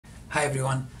Hi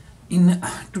everyone. In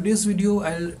today's video,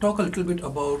 I'll talk a little bit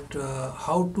about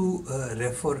how to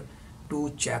refer to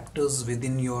chapters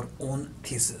within your own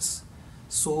thesis.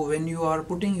 So when you are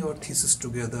putting your thesis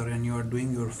together and you are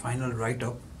doing your final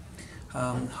write-up,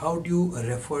 how do you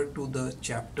refer to the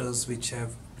chapters which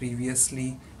have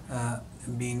previously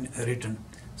been written?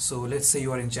 So let's say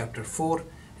you are in chapter 4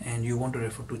 and you want to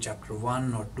refer to chapter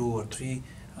 1 or 2 or 3.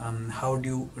 How do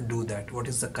you do that? What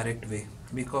is the correct way?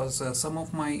 Because some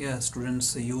of my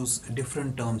students use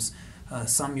different terms.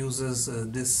 Some uses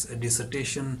this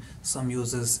dissertation, some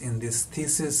uses in this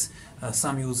thesis,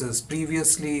 some uses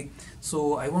previously.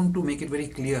 So I want to make it very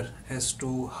clear as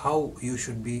to how you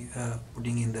should be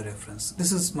putting in the reference.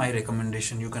 This is my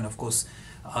recommendation. You can of course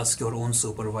ask your own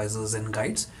supervisors and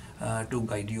guides to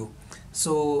guide you.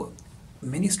 So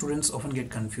many students often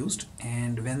get confused,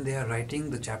 and when they are writing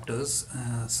the chapters,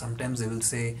 sometimes they will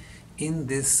say in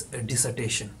this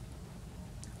dissertation,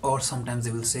 or sometimes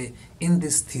they will say in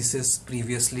this thesis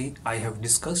previously I have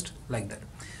discussed, like that.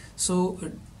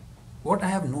 So what I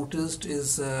have noticed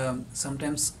is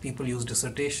sometimes people use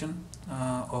dissertation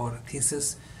or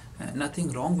thesis.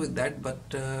 Nothing wrong with that, but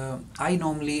I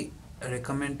normally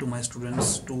recommend to my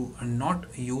students to not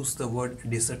use the word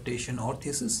dissertation or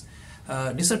thesis.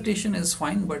 Dissertation is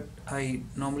fine, but I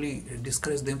normally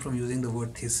discourage them from using the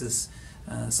word thesis,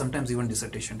 sometimes even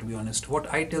dissertation, to be honest.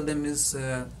 What I tell them is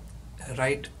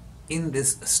write in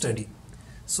this study.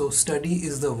 So study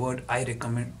is the word I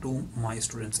recommend to my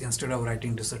students instead of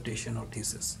writing dissertation or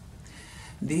thesis.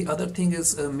 The other thing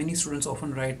is many students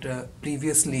often write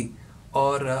previously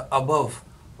or above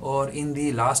or in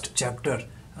the last chapter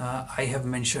I have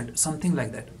mentioned, something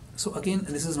like that. So again,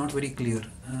 this is not very clear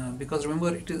because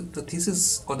remember, it is the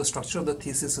thesis, or the structure of the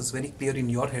thesis is very clear in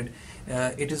your head.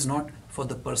 It is not for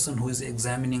the person who is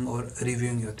examining or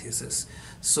reviewing your thesis.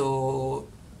 So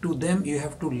to them you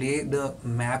have to lay the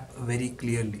map very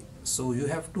clearly. So you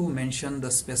have to mention the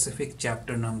specific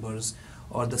chapter numbers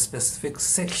or the specific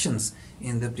sections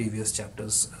in the previous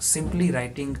chapters. Simply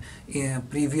writing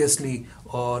previously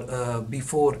or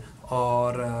before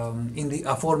or in the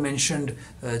aforementioned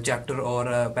chapter or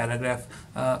paragraph,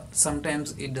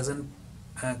 sometimes it doesn't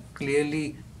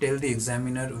clearly tell the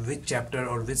examiner which chapter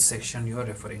or which section you are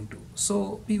referring to.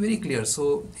 So be very clear.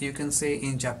 So you can say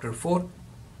in chapter 4.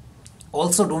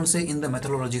 Also don't say in the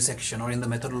methodology section or in the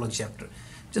methodology chapter.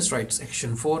 Just write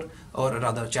section 4, or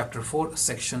rather chapter 4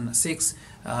 section 6.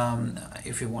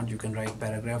 If you want, you can write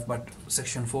paragraph, but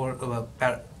section 4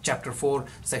 chapter 4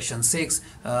 section 6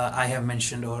 I have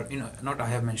mentioned, or not I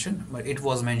have mentioned, but it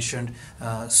was mentioned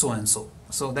so and so.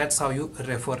 So that's how you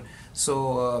refer.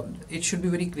 So it should be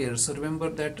very clear. So remember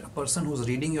that a person who's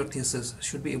reading your thesis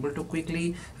should be able to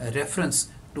quickly reference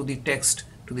to the text,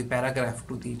 to the paragraph,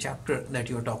 to the chapter that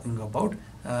you are talking about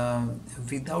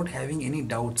without having any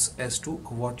doubts as to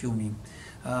what you mean.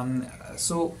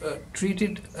 So treat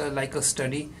it like a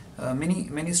study.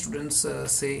 Many students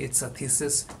say it's a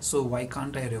thesis, so why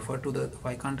can't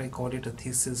I call it a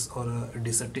thesis or a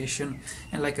dissertation?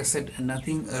 And like I said,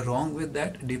 nothing wrong with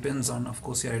that. Depends on, of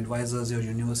course, your advisors, your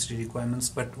university requirements,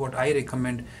 but what I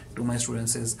recommend to my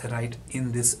students is write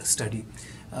in this study.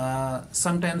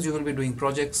 Sometimes you will be doing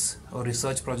projects or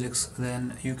research projects,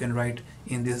 then you can write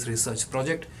in this research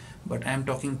project, but I am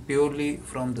talking purely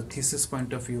from the thesis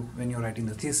point of view when you're writing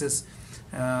the thesis,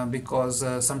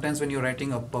 because sometimes when you're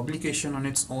writing a publication on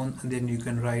its own, then you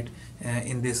can write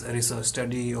in this research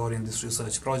study or in this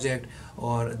research project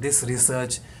or this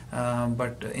research,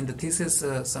 but in the thesis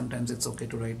sometimes it's okay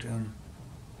to write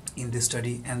in this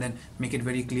study, and then make it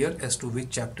very clear as to which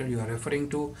chapter you are referring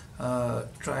to.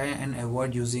 Try and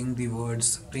avoid using the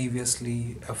words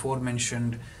previously,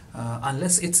 aforementioned,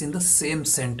 unless it's in the same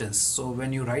sentence. So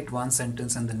when you write one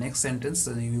sentence and the next sentence,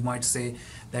 you might say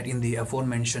that in the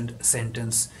aforementioned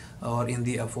sentence or in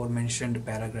the aforementioned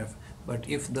paragraph. But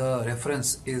if the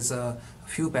reference is a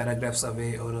few paragraphs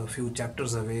away or a few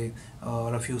chapters away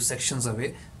or a few sections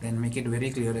away, then make it very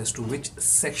clear as to which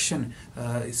section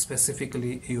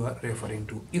specifically you are referring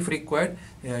to. If required,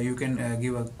 you can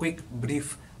give a quick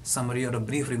brief summary or a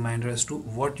brief reminder as to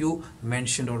what you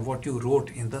mentioned or what you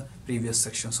wrote in the previous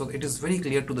section, so it is very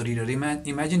clear to the reader.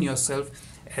 Imagine yourself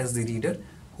as the reader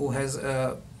who has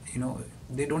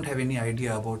they don't have any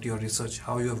idea about your research,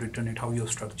 how you have written it, how you have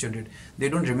structured it. They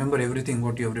don't remember everything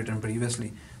what you have written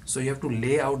previously. So you have to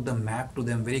lay out the map to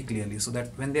them very clearly, so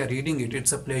that when they are reading it,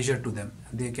 it's a pleasure to them.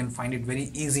 They can find it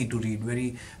very easy to read,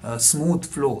 very smooth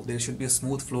flow. There should be a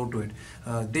smooth flow to it.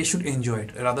 They should enjoy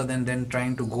it, rather than then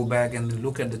trying to go back and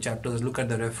look at the chapters, look at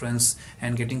the reference,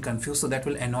 and getting confused. So that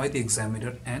will annoy the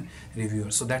examiner and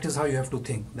reviewer. So that is how you have to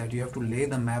think, that you have to lay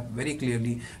the map very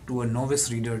clearly to a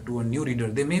novice reader, to a new reader.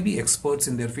 They may be experts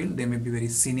in their field, they may be very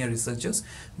senior researchers,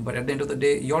 but at the end of the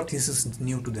day, your thesis is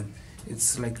new to them.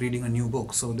 It's like reading a new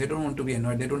book, so they don't want to be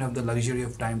annoyed. They don't have the luxury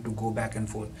of time to go back and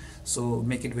forth. So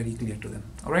make it very clear to them.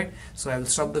 All right, so I will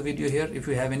stop the video here. If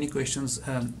you have any questions,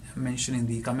 mention in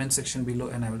the comment section below,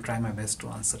 and I will try my best to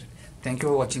answer it. Thank you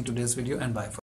for watching today's video, and bye.